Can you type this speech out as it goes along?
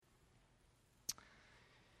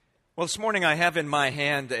Well, this morning I have in my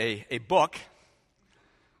hand a book.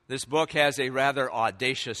 This book has a rather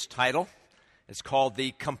audacious title. It's called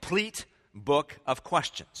The Complete Book of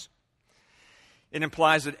Questions. It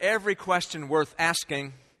implies that every question worth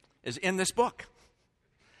asking is in this book.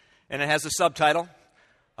 And it has a subtitle,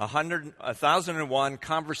 1001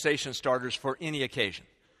 Conversation Starters for Any Occasion.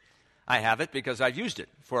 I have it because I've used it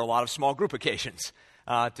for a lot of small group occasions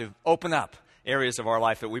to open up areas of our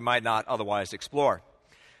life that we might not otherwise explore.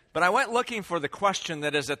 But I went looking for the question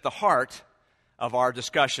that is at the heart of our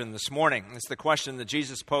discussion this morning. It's the question that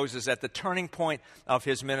Jesus poses at the turning point of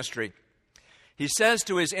his ministry. He says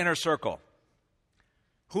to his inner circle,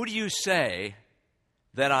 "Who do you say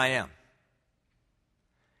that I am?"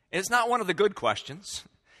 It's not one of the good questions.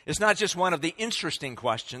 It's not just one of the interesting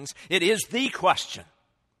questions. It is the question.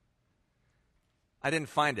 I didn't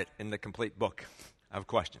find it in the complete book of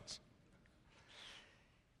questions.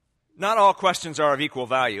 Not all questions are of equal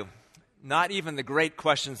value, not even the great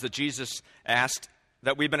questions that Jesus asked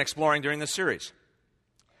that we've been exploring during this series.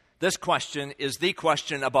 This question is the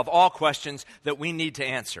question above all questions that we need to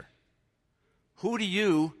answer. Who do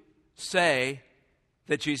you say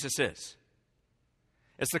that Jesus is?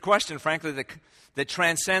 It's the question, frankly, that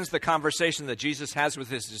transcends the conversation that Jesus has with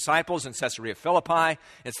his disciples in Caesarea Philippi.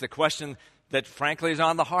 It's the question that, frankly, is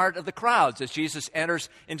on the heart of the crowds as Jesus enters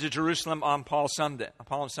into Jerusalem on Palm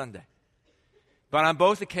Sunday. But on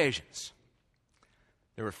both occasions,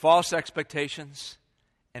 there were false expectations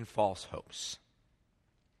and false hopes.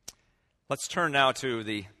 Let's turn now to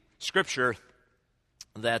the scripture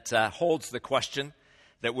that holds the question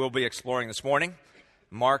that we'll be exploring this morning.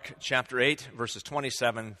 Mark chapter 8, verses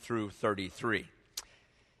 27 through 33.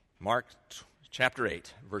 Mark chapter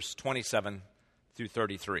 8, verse 27 through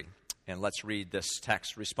 33. And let's read this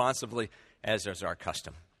text responsively, as is our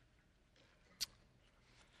custom.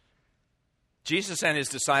 Jesus and his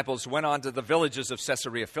disciples went on to the villages of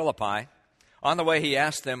Caesarea Philippi. On the way, he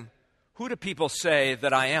asked them, "Who do people say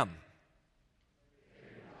that I am?"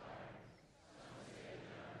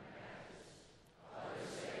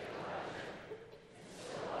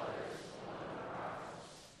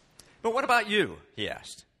 "But what about you?" he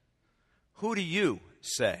asked. "Who do you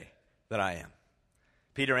say that I am?"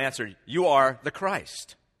 Peter answered, "You are the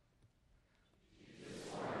Christ."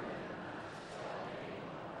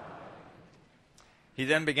 He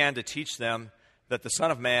then began to teach them that the Son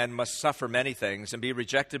of Man must suffer many things and be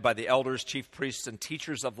rejected by the elders, chief priests, and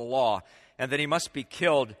teachers of the law, and that he must be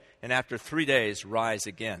killed and after 3 days rise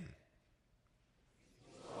again.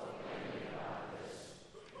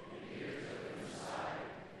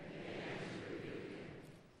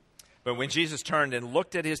 But when Jesus turned and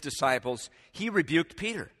looked at his disciples, he rebuked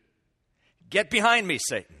Peter. "Get behind me,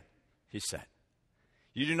 Satan," he said.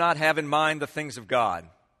 "You do not have in mind the things of God,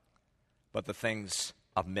 but the things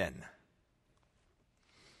of men."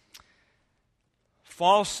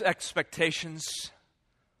 False expectations,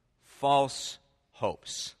 false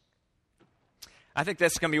hopes. I think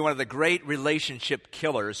that's going to be one of the great relationship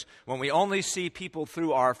killers when we only see people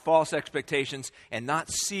through our false expectations and not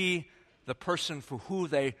see the person for who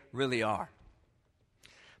they really are.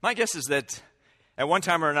 My guess is that at one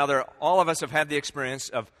time or another, all of us have had the experience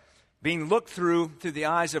of being looked through the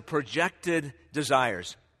eyes of projected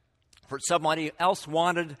desires for somebody else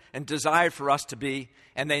wanted and desired for us to be,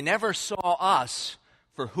 and they never saw us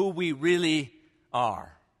for who we really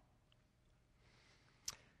are.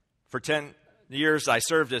 For 10 years, I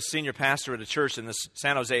served as senior pastor at a church in the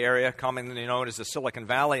San Jose area, commonly known as the Silicon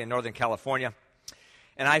Valley in Northern California.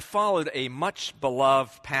 And I followed a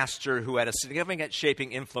much-beloved pastor who had a significant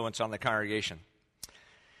shaping influence on the congregation.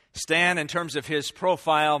 Stan, in terms of his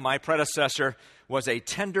profile, my predecessor, was a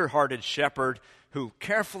tender-hearted shepherd who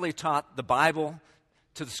carefully taught the Bible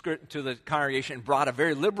to the congregation and brought a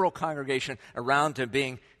very liberal congregation around to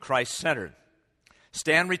being Christ-centered.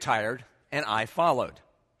 Stan retired, and I followed.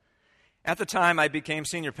 At the time I became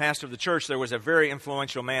senior pastor of the church, there was a very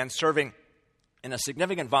influential man serving in a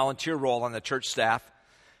significant volunteer role on the church staff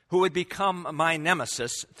who would become my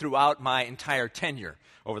nemesis throughout my entire tenure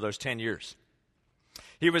over those 10 years.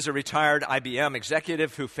 He was a retired IBM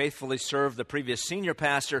executive who faithfully served the previous senior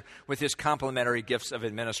pastor with his complementary gifts of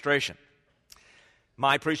administration.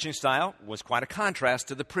 My preaching style was quite a contrast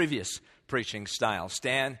to the previous preaching style.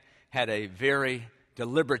 Stan had a very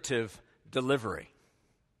deliberative delivery.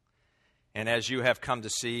 And as you have come to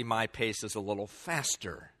see, my pace is a little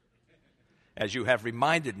faster, as you have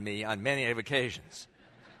reminded me on many occasions.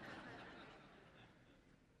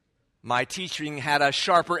 My teaching had a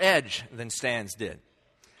sharper edge than Stan's did.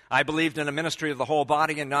 I believed in a ministry of the whole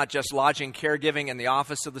body and not just lodging, caregiving, in the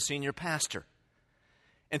office of the senior pastor.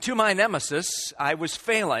 And to my nemesis, I was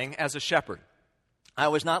failing as a shepherd. I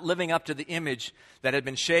was not living up to the image that had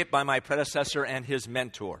been shaped by my predecessor and his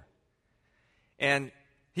mentor. And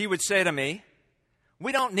he would say to me,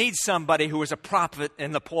 we don't need somebody who is a prophet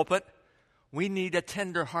in the pulpit. We need a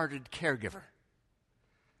tender-hearted caregiver.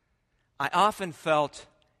 I often felt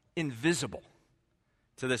invisible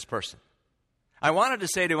to this person. I wanted to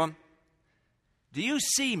say to him, do you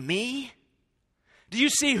see me? Do you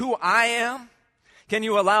see who I am? Can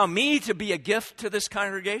you allow me to be a gift to this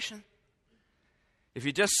congregation? If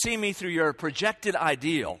you just see me through your projected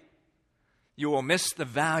ideal, you will miss the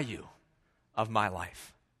value of my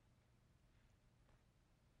life.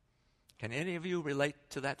 Can any of you relate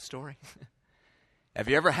to that story? Have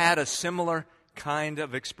you ever had a similar kind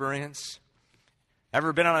of experience?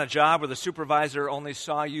 Ever been on a job where the supervisor only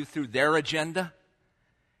saw you through their agenda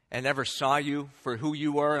and never saw you for who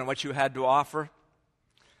you were and what you had to offer?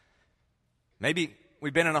 Maybe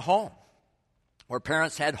we've been in a home where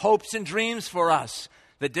parents had hopes and dreams for us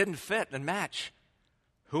that didn't fit and match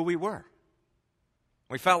who we were.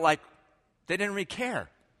 We felt like they didn't really care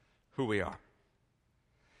who we are.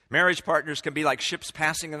 Marriage partners can be like ships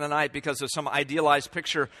passing in the night because of some idealized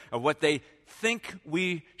picture of what they think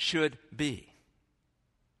we should be.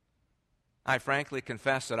 I frankly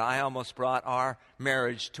confess that I almost brought our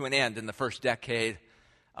marriage to an end in the first decade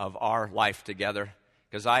of our life together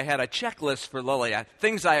because I had a checklist for Lily,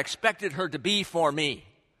 things I expected her to be for me.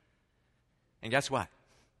 And guess what?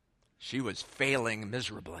 She was failing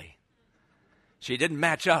miserably. She didn't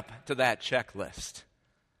match up to that checklist.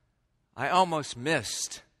 I almost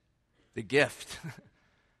missed the gift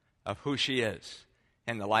of who she is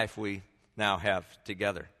and the life we now have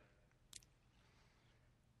together.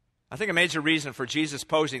 I think a major reason for Jesus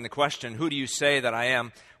posing the question, who do you say that I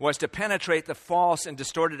am, was to penetrate the false and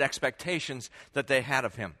distorted expectations that they had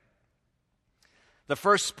of him. The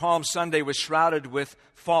first Palm Sunday was shrouded with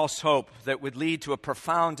false hope that would lead to a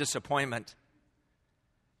profound disappointment.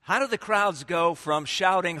 How did the crowds go from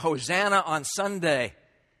shouting Hosanna on Sunday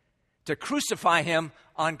to crucify him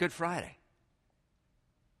on Good Friday?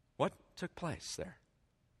 What took place there?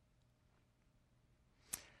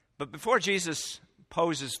 But before Jesus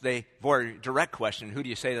poses the more direct question, who do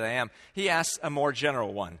you say that I am, he asks a more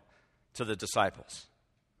general one to the disciples.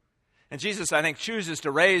 And Jesus, I think, chooses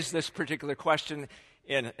to raise this particular question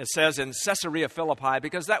it says in Caesarea Philippi,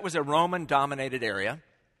 because that was a Roman-dominated area.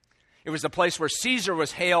 It was the place where Caesar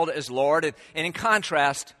was hailed as Lord. And in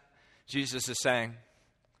contrast, Jesus is saying,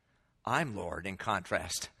 I'm Lord, in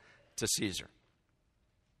contrast to Caesar.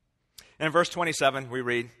 And in verse 27, we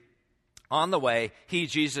read, on the way, he,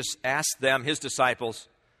 Jesus, asked them, his disciples,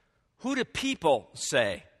 who do people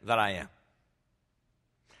say that I am?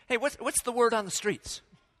 Hey, what's the word on the streets?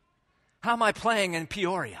 How am I playing in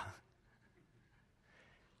Peoria?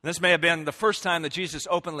 This may have been the first time that Jesus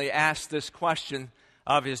openly asked this question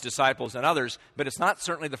of his disciples and others, but it's not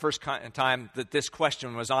certainly the first time that this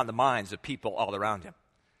question was on the minds of people all around him.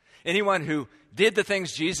 Anyone who did the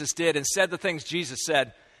things Jesus did and said the things Jesus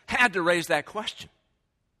said had to raise that question.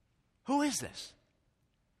 Who is this?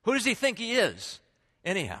 Who does he think he is,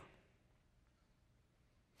 anyhow?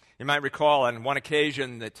 You might recall on one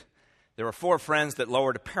occasion that there were 4 friends that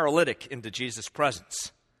lowered a paralytic into Jesus'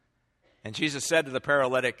 presence. And Jesus said to the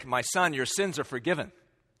paralytic, my son, your sins are forgiven.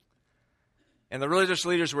 And the religious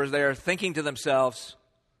leaders were there thinking to themselves,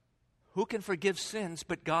 who can forgive sins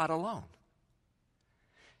but God alone?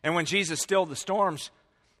 And when Jesus stilled the storms,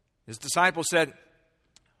 his disciples said,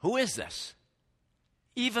 who is this?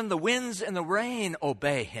 Even the winds and the rain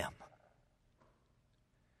obey him.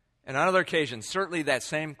 And on other occasions, certainly that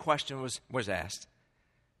same question was asked.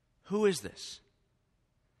 Who is this?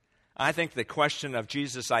 I think the question of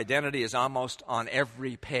Jesus' identity is almost on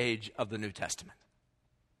every page of the New Testament.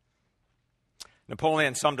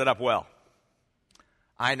 Napoleon summed it up well.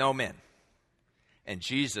 I know men, and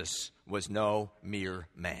Jesus was no mere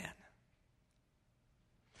man.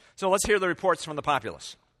 So let's hear the reports from the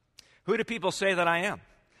populace. Who do people say that I am?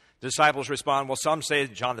 The disciples respond, well, some say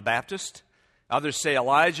John the Baptist, others say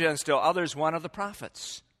Elijah, and still others one of the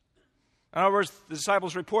prophets. In other words, the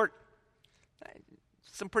disciples report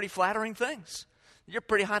some pretty flattering things. You're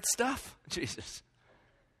pretty hot stuff, Jesus.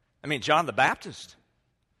 I mean, John the Baptist,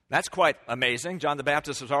 that's quite amazing. John the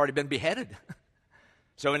Baptist has already been beheaded.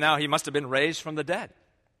 So now he must have been raised from the dead.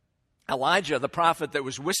 Elijah, the prophet that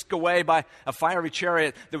was whisked away by a fiery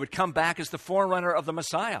chariot that would come back as the forerunner of the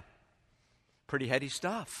Messiah. Pretty heady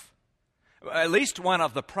stuff. At least one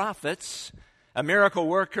of the prophets, a miracle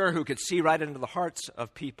worker who could see right into the hearts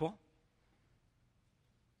of people.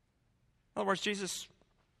 In other words, Jesus,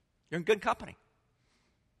 you're in good company.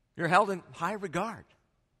 You're held in high regard.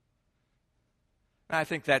 And I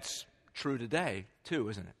think that's true today, too,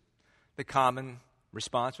 isn't it? The common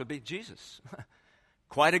response would be, Jesus,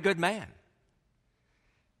 quite a good man.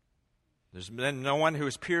 There's been no one who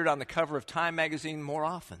has appeared on the cover of Time magazine more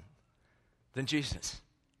often than Jesus.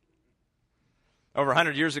 Over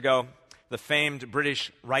 100 years ago, the famed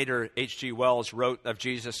British writer H.G. Wells wrote of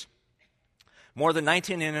Jesus, "More than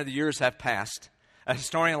 1900 years have passed. A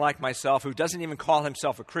historian like myself, who doesn't even call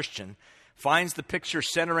himself a Christian, finds the picture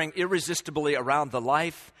centering irresistibly around the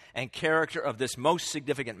life and character of this most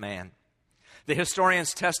significant man. The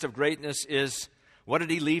historian's test of greatness is, what did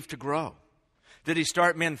he leave to grow? Did he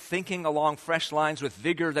start men thinking along fresh lines with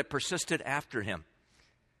vigor that persisted after him?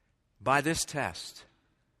 By this test,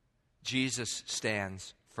 Jesus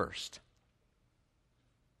stands first."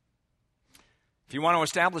 If you want to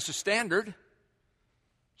establish a standard,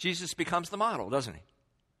 Jesus becomes the model, doesn't he?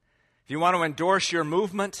 If you want to endorse your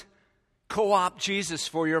movement, co-opt Jesus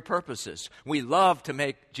for your purposes. We love to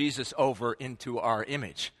make Jesus over into our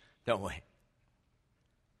image, don't we?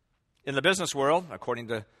 In the business world, according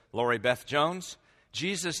to Lori Beth Jones,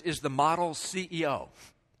 Jesus is the model CEO.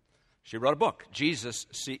 She wrote a book, Jesus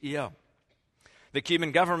CEO. The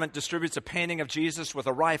Cuban government distributes a painting of Jesus with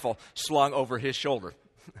a rifle slung over his shoulder.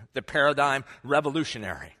 The paradigm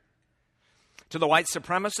revolutionary. To the white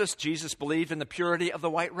supremacist, Jesus believed in the purity of the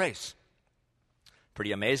white race.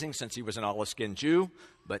 Pretty amazing since he was an olive-skinned Jew,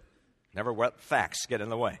 but never let facts get in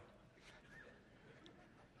the way.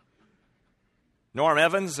 Norm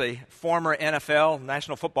Evans, a former NFL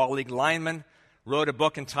National Football League lineman, wrote a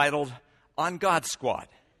book entitled On God's Squad.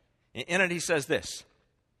 In it he says this,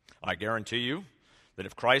 "I guarantee you that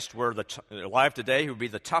if Christ were alive today, he would be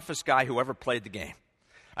the toughest guy who ever played the game.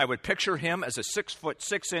 I would picture him as a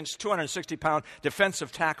 6'6", 260-pound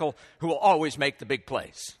defensive tackle who will always make the big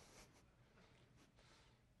plays."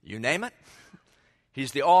 You name it.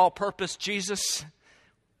 He's the all-purpose Jesus.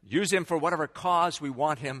 Use him for whatever cause we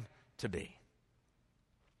want him to be.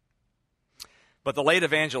 But the late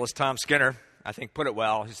evangelist Tom Skinner, I think, put it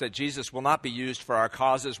well. He said, Jesus will not be used for our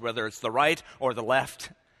causes, whether it's the right or the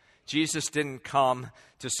left. Jesus didn't come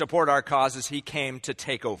to support our causes. He came to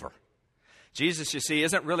take over. Jesus, you see,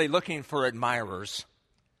 isn't really looking for admirers.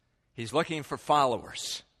 He's looking for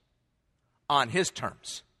followers on his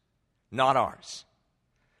terms, not ours.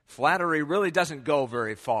 Flattery really doesn't go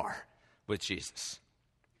very far with Jesus.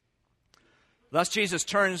 Thus, Jesus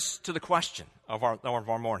turns to the question of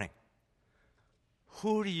our morning.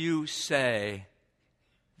 Who do you say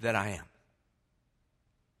that I am?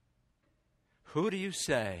 Who do you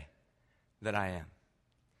say that I am?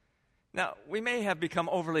 Now, we may have become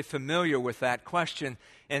overly familiar with that question,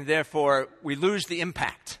 and therefore we lose the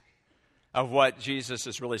impact of what Jesus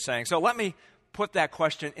is really saying. So let me put that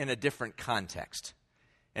question in a different context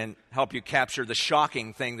and help you capture the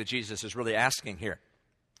shocking thing that Jesus is really asking here.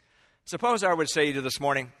 Suppose I would say to you this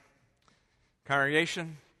morning,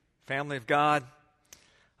 congregation, family of God,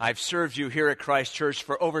 I've served you here at Christ Church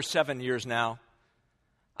for over 7 years now.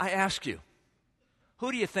 I ask you,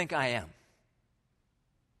 who do you think I am?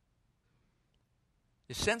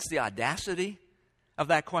 You sense the audacity of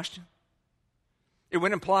that question? It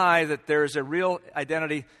would imply that there's a real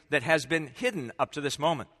identity that has been hidden up to this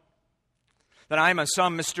moment. That I am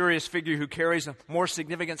some mysterious figure who carries more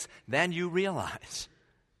significance than you realize.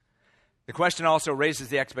 The question also raises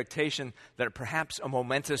the expectation that perhaps a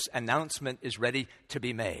momentous announcement is ready to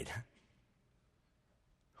be made.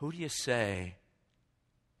 Who do you say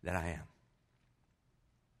that I am?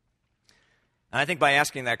 And I think by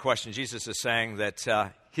asking that question, Jesus is saying that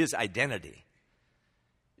his identity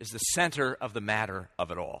is the center of the matter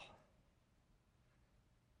of it all.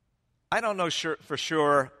 I don't know for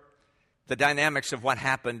sure the dynamics of what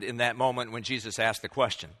happened in that moment when Jesus asked the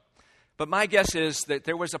question. But my guess is that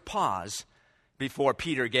there was a pause before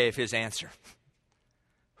Peter gave his answer.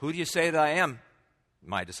 Who do you say that I am?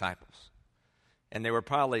 My disciples. And they were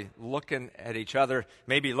probably looking at each other,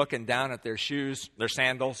 maybe looking down at their shoes, their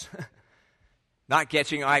sandals, not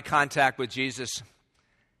catching eye contact with Jesus.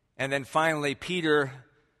 And then finally, Peter,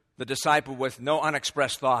 the disciple with no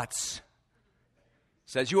unexpressed thoughts,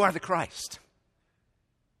 says, "You are the Christ."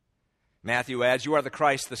 Matthew adds, "You are the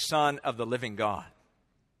Christ, the Son of the living God."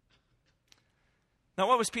 Now,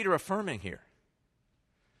 what was Peter affirming here?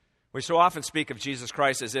 We so often speak of Jesus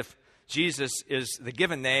Christ as if Jesus is the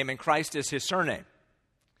given name and Christ is his surname.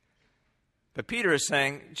 But Peter is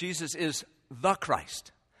saying Jesus is the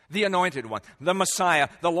Christ, the anointed one, the Messiah,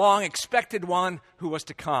 the long-expected one who was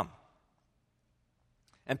to come.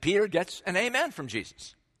 And Peter gets an amen from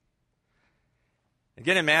Jesus.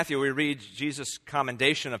 Again, in Matthew, we read Jesus'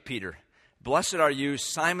 commendation of Peter. "Blessed are you,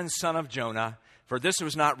 Simon, son of Jonah, For this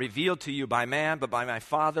was not revealed to you by man, but by my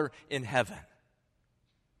Father in heaven.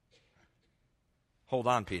 Hold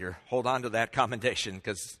on, Peter. Hold on to that commendation,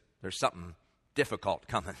 because there's something difficult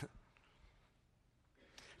coming.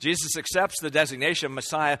 Jesus accepts the designation of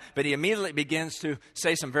Messiah, but he immediately begins to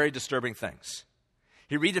say some very disturbing things.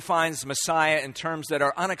 He redefines Messiah in terms that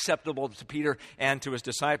are unacceptable to Peter and to his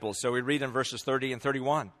disciples. So we read in verses 30 and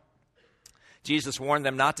 31. Jesus warned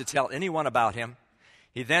them not to tell anyone about him.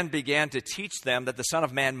 He then began to teach them that the Son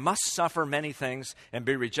of Man must suffer many things and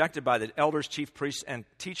be rejected by the elders, chief priests, and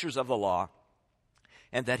teachers of the law,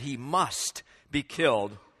 and that he must be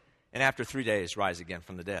killed and after 3 days rise again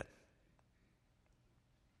from the dead.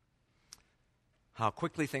 How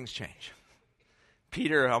quickly things change.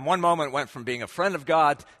 Peter, on one moment, went from being a friend of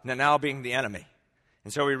God to now being the enemy.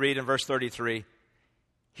 And so we read in verse 33,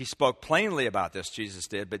 he spoke plainly about this, Jesus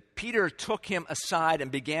did, but Peter took him aside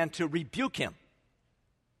and began to rebuke him.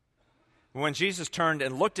 When Jesus turned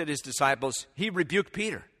and looked at his disciples, he rebuked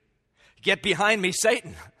Peter. Get behind me,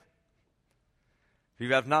 Satan.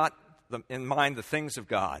 You have not in mind the things of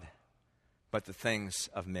God, but the things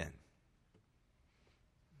of men.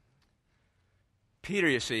 Peter,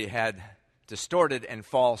 you see, had distorted and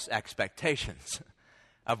false expectations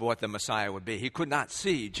of what the Messiah would be. He could not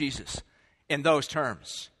see Jesus in those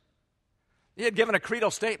terms. He had given a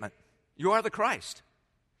creedal statement. You are the Christ.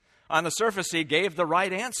 On the surface, he gave the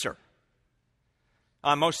right answer.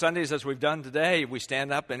 On most Sundays, as we've done today, we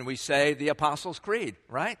stand up and we say the Apostles' Creed,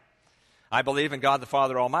 right? I believe in God the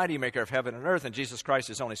Father Almighty, maker of heaven and earth, and Jesus Christ,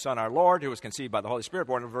 his only Son, our Lord, who was conceived by the Holy Spirit,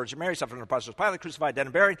 born of the Virgin Mary, suffered under Pontius Pilate, crucified, dead,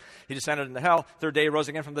 and buried. He descended into hell. Third day, he rose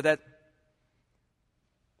again from the dead.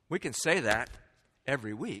 We can say that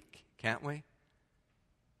every week, can't we?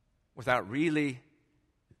 Without really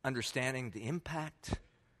understanding the impact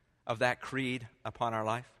of that creed upon our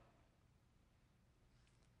life.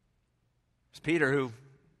 It's Peter who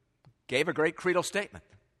gave a great creedal statement.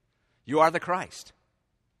 You are the Christ.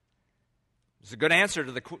 It's a good answer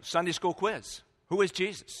to the Sunday school quiz. Who is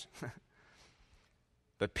Jesus?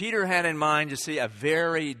 But Peter had in mind, you see, a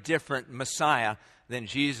very different Messiah than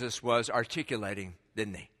Jesus was articulating,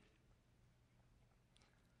 didn't he?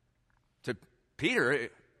 To Peter,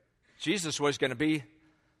 Jesus was going to be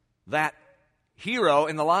that hero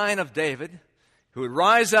in the line of David who would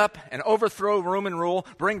rise up and overthrow Roman rule,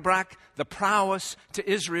 bring back the prowess to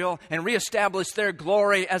Israel, and reestablish their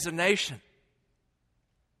glory as a nation.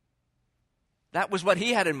 That was what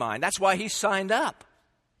he had in mind. That's why he signed up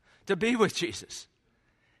to be with Jesus.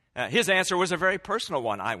 His answer was a very personal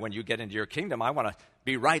one. When you get into your kingdom, I want to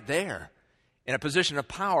be right there in a position of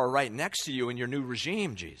power right next to you in your new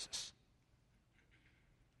regime, Jesus.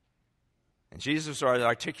 And Jesus was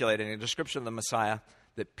articulating a description of the Messiah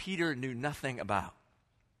that Peter knew nothing about.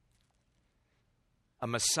 A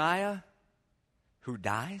Messiah who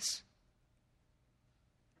dies?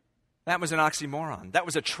 That was an oxymoron. That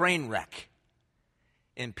was a train wreck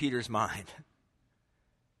in Peter's mind.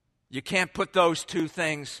 You can't put those two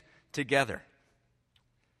things together.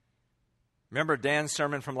 Remember Dan's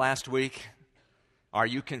sermon from last week? Are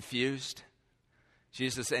you confused?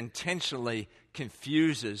 Jesus intentionally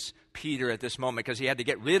confuses Peter at this moment because he had to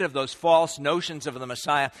get rid of those false notions of the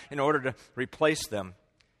Messiah in order to replace them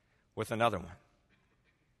with another one.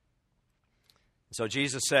 So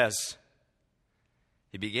Jesus says,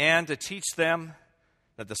 he began to teach them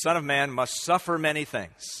that the Son of Man must suffer many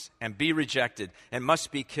things and be rejected and must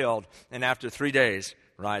be killed and after 3 days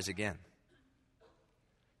rise again.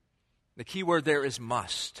 The key word there is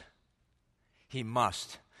must. He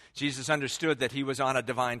must. Jesus understood that he was on a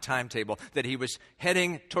divine timetable, that he was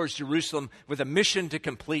heading towards Jerusalem with a mission to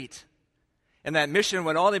complete. And that mission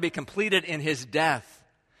would only be completed in his death,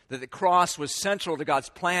 that the cross was central to God's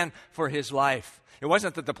plan for his life. It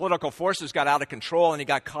wasn't that the political forces got out of control and he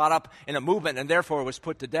got caught up in a movement and therefore was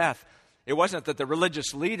put to death. It wasn't that the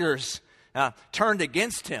religious leaders turned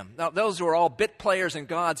against him. Now, those were all bit players in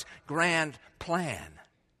God's grand plan.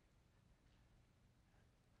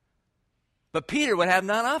 But Peter would have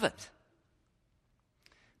none of it.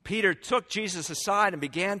 Peter took Jesus aside and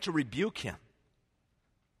began to rebuke him.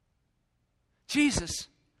 Jesus,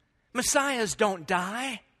 Messiahs don't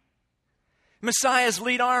die. Messiahs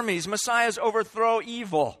lead armies. Messiahs overthrow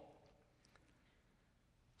evil.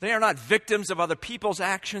 They are not victims of other people's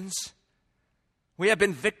actions. We have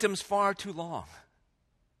been victims far too long.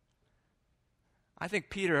 I think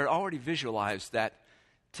Peter had already visualized that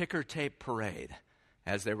ticker tape parade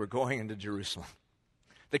as they were going into Jerusalem.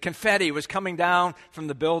 The confetti was coming down from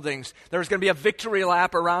the buildings. There was going to be a victory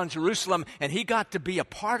lap around Jerusalem, and he got to be a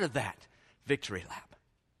part of that victory lap.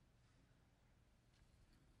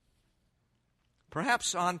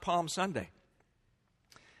 Perhaps on Palm Sunday,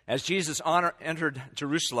 As Jesus entered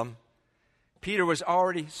Jerusalem, Peter was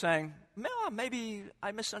already saying, maybe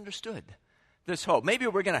I misunderstood this hope. Maybe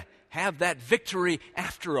we're going to have that victory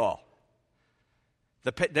after all.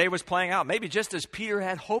 The day was playing out, maybe just as Peter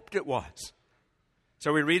had hoped it was.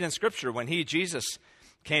 So we read in Scripture, when Jesus,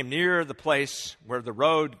 came near the place where the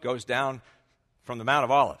road goes down from the Mount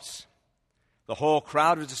of Olives, the whole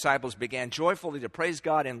crowd of disciples began joyfully to praise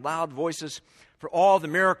God in loud voices for all the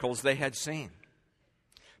miracles they had seen.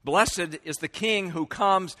 Blessed is the King who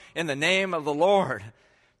comes in the name of the Lord.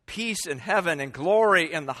 Peace in heaven and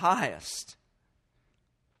glory in the highest.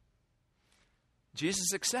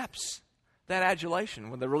 Jesus accepts that adulation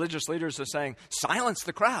when the religious leaders are saying, silence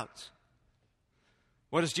the crowds.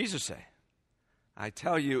 What does Jesus say? I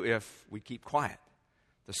tell you, if we keep quiet,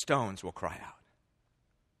 the stones will cry out.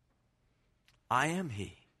 I am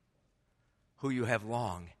he who you have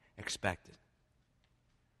long expected.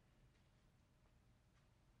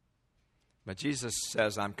 But Jesus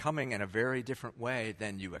says, I'm coming in a very different way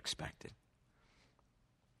than you expected.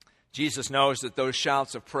 Jesus knows that those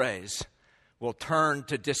shouts of praise will turn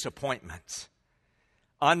to disappointment.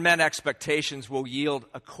 Unmet expectations will yield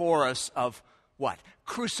a chorus of what?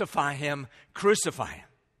 Crucify him, crucify him.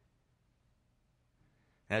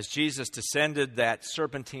 As Jesus descended that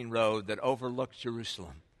serpentine road that overlooked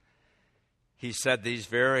Jerusalem, he said these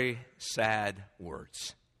very sad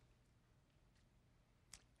words.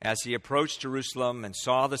 As he approached Jerusalem and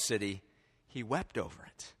saw the city, he wept over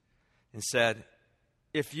it and said,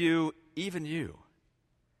 if you, even you,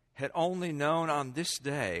 had only known on this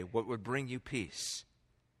day what would bring you peace,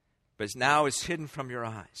 but now is hidden from your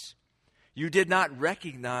eyes. You did not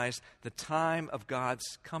recognize the time of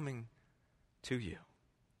God's coming to you.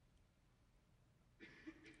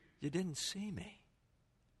 You didn't see me.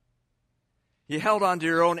 You held on to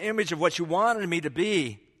your own image of what you wanted me to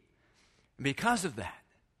be. And because of that,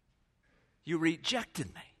 you rejected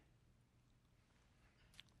me.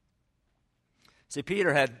 See,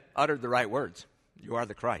 Peter had uttered the right words. You are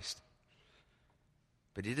the Christ.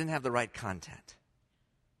 But he didn't have the right content.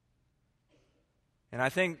 And I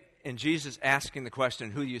think in Jesus asking the question,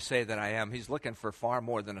 who do you say that I am, he's looking for far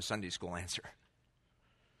more than a Sunday school answer.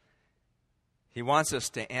 He wants us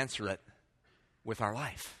to answer it with our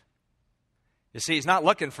life. You see, he's not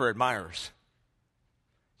looking for admirers.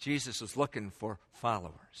 Jesus is looking for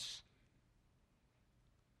followers.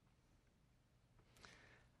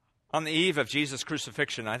 On the eve of Jesus'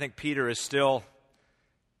 crucifixion, I think Peter is still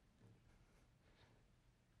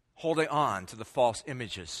holding on to the false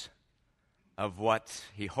images of what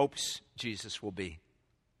he hopes Jesus will be.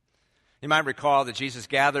 You might recall that Jesus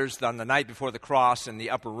gathers on the night before the cross in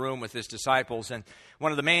the upper room with his disciples, and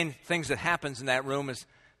one of the main things that happens in that room is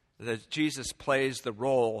that Jesus plays the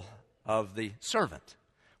role of the servant,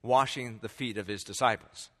 washing the feet of his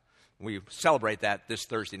disciples. We celebrate that this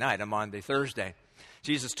Thursday night, on Maundy Thursday.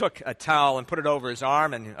 Jesus took a towel and put it over his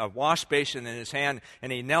arm and a wash basin in his hand,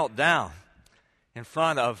 and he knelt down in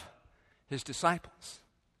front of his disciples.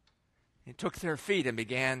 He took their feet and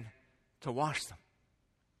began to wash them.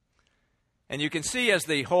 And you can see as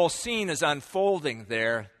the whole scene is unfolding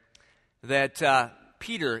there that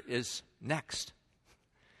Peter is next.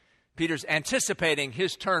 Peter's anticipating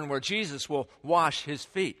his turn where Jesus will wash his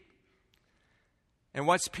feet. And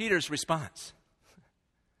what's Peter's response?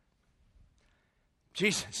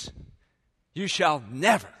 Jesus, you shall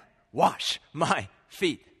never wash my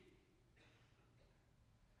feet.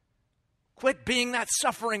 Quit being that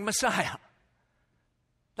suffering Messiah.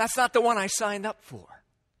 That's not the one I signed up for.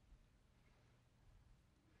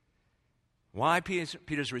 Why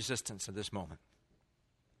Peter's resistance at this moment?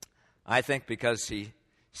 I think because he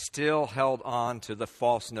still held on to the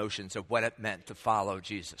false notions of what it meant to follow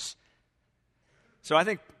Jesus. So I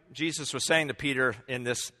think Jesus was saying to Peter in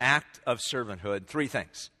this act of servanthood 3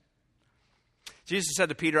 things. Jesus said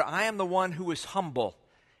to Peter, I am the one who is humble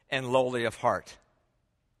and lowly of heart.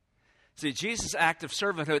 See, Jesus' act of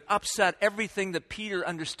servanthood upset everything that Peter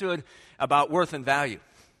understood about worth and value.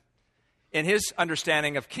 In his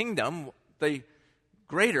understanding of kingdom, the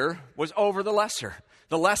greater was over the lesser.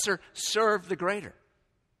 The lesser served the greater.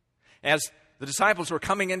 As the disciples were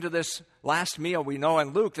coming into this last meal, we know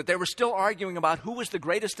in Luke that they were still arguing about who was the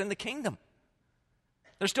greatest in the kingdom.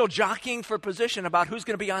 They're still jockeying for position about who's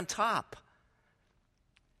going to be on top.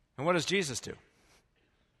 And what does Jesus do?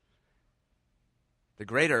 The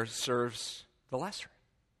greater serves the lesser.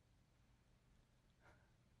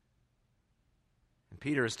 And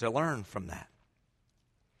Peter is to learn from that.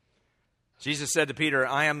 Jesus said to Peter,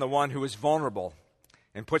 I am the one who is vulnerable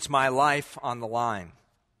and puts my life on the line.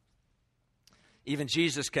 Even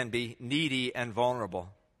Jesus can be needy and vulnerable.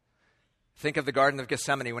 Think of the Garden of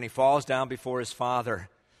Gethsemane when he falls down before his Father.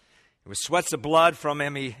 With sweats of blood from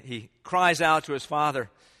him, he cries out to his Father,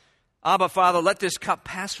 Abba, Father, let this cup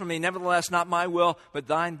pass from me. Nevertheless, not my will, but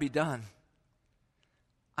thine be done.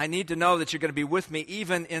 I need to know that you're going to be with me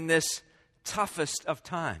even in this toughest of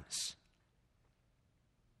times.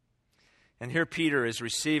 And here Peter is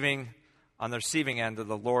on the receiving end of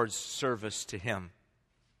the Lord's service to him.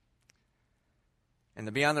 And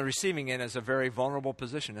to be on the receiving end is a very vulnerable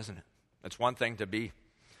position, isn't it? It's one thing to be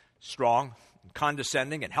strong and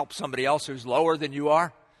condescending and help somebody else who's lower than you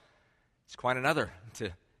are. It's quite another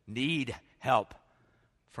to need help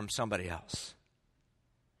from somebody else.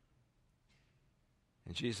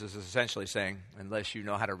 And Jesus is essentially saying, unless you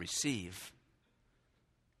know how to receive,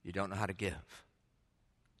 you don't know how to give.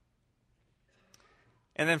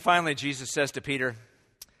 And then finally, Jesus says to Peter,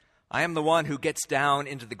 I am the one who gets down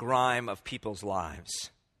into the grime of people's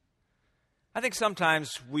lives. I think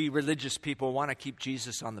sometimes we religious people want to keep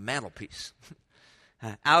Jesus on the mantelpiece,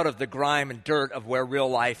 out of the grime and dirt of where real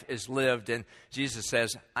life is lived. And Jesus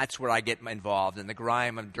says, that's where I get involved, in the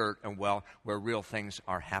grime and dirt and where real things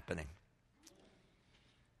are happening.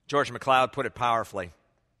 George MacLeod put it powerfully.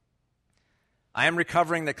 I am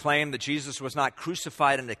recovering the claim that Jesus was not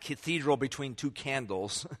crucified in a cathedral between two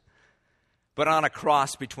candles, but on a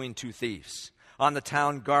cross between two thieves, on the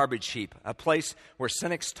town garbage heap, a place where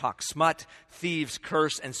cynics talk smut, thieves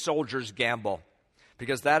curse, and soldiers gamble,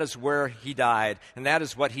 because that is where he died, and that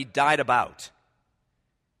is what he died about,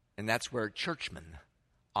 and that's where churchmen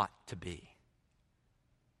ought to be.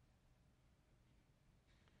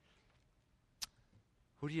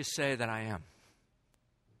 Who do you say that I am?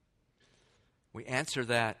 We answer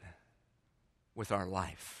that with our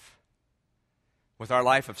life of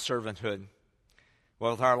servanthood,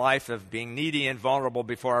 with our life of being needy and vulnerable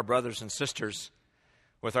before our brothers and sisters,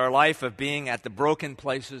 with our life of being at the broken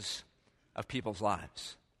places of people's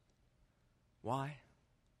lives. Why?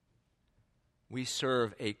 We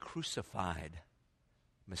serve a crucified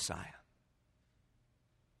Messiah.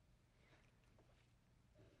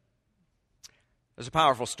 There's a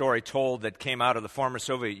powerful story told that came out of the former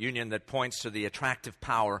Soviet Union that points to the attractive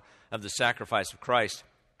power of the sacrifice of Christ.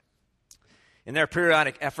 In their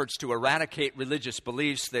periodic efforts to eradicate religious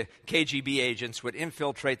beliefs, the KGB agents would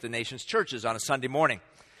infiltrate the nation's churches on a Sunday morning.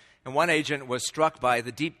 And one agent was struck by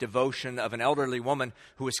the deep devotion of an elderly woman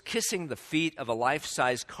who was kissing the feet of a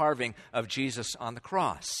life-size carving of Jesus on the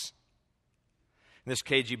cross. And this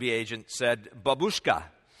KGB agent said, Babushka,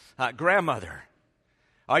 grandmother,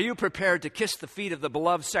 are you prepared to kiss the feet of the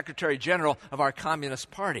beloved Secretary General of our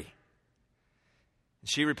Communist Party? And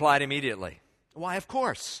she replied immediately, why, of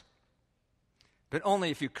course, but only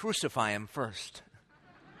if you crucify him first.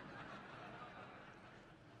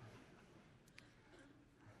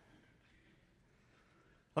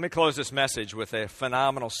 Let me close this message with a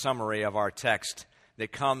phenomenal summary of our text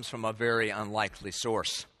that comes from a very unlikely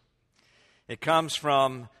source. It comes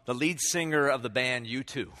from the lead singer of the band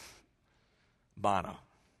U2, Bono.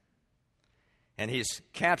 And he's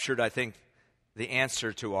captured, I think, the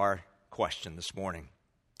answer to our question this morning.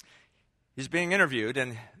 He's being interviewed,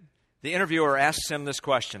 and the interviewer asks him this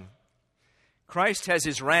question. Christ has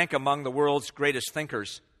his rank among the world's greatest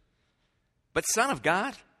thinkers, but Son of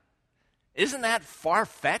God? Isn't that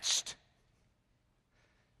far-fetched?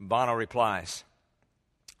 Bono replies,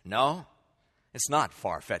 no, it's not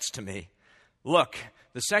far-fetched to me. Look,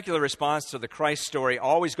 the secular response to the Christ story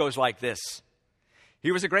always goes like this.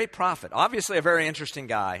 He was a great prophet, obviously a very interesting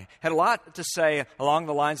guy, had a lot to say along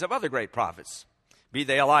the lines of other great prophets, be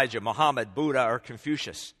they Elijah, Muhammad, Buddha, or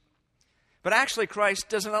Confucius. But actually, Christ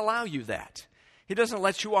doesn't allow you that. He doesn't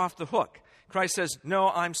let you off the hook. Christ says, no,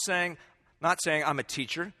 not saying I'm a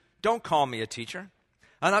teacher. Don't call me a teacher.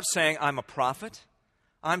 I'm not saying I'm a prophet.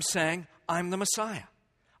 I'm saying I'm the Messiah.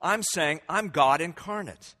 I'm saying I'm God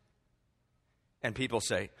incarnate. And people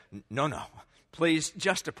say, no, please,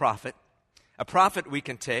 just a prophet. A prophet we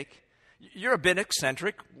can take. You're a bit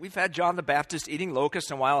eccentric. We've had John the Baptist eating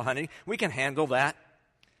locusts and wild honey. We can handle that.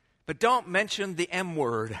 But don't mention the M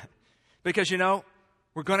word, because,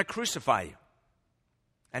 we're going to crucify you.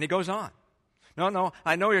 And he goes on. No,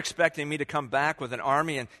 I know you're expecting me to come back with an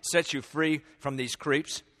army and set you free from these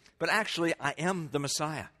creeps, but actually, I am the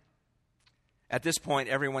Messiah. At this point,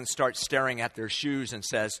 everyone starts staring at their shoes and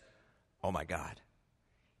says, oh my God,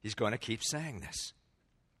 he's going to keep saying this.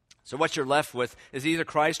 So what you're left with is either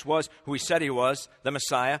Christ was who he said he was, the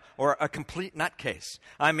Messiah, or a complete nutcase.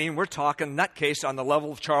 I mean, we're talking nutcase on the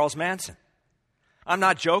level of Charles Manson. I'm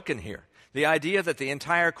not joking here. The idea that the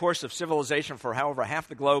entire course of civilization for however half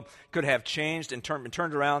the globe could have changed and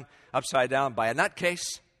turned around upside down by a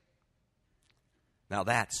nutcase, now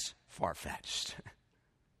that's far-fetched.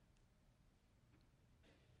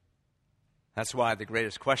 That's why the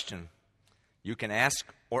greatest question you can ask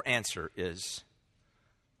or answer is,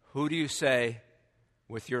 who do you say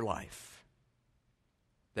with your life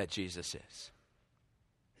that Jesus is?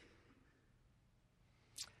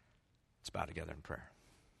 Let's bow together in prayer.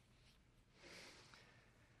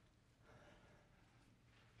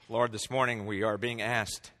 Lord, this morning we are being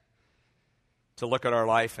asked to look at our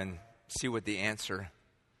life and see what the answer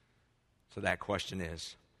to that question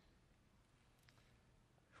is.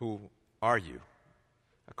 Who are you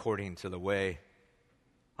according to the way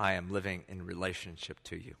I am living in relationship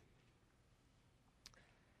to you?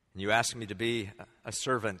 And you ask me to be a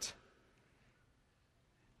servant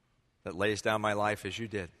that lays down my life as you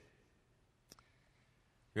did.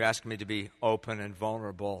 You ask me to be open and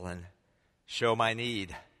vulnerable and show my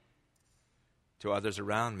need to others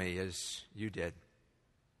around me as you did.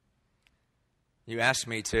 You ask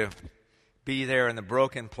me to be there in the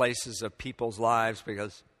broken places of people's lives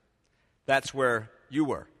because that's where you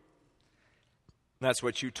were. That's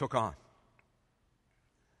what you took on.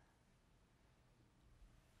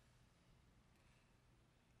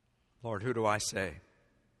 Lord, who do I say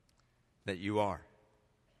that you are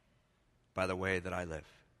by the way that I live?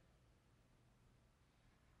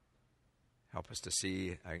 Help us to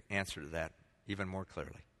see an answer to that even more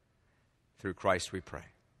clearly. Through Christ we pray.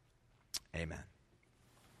 Amen.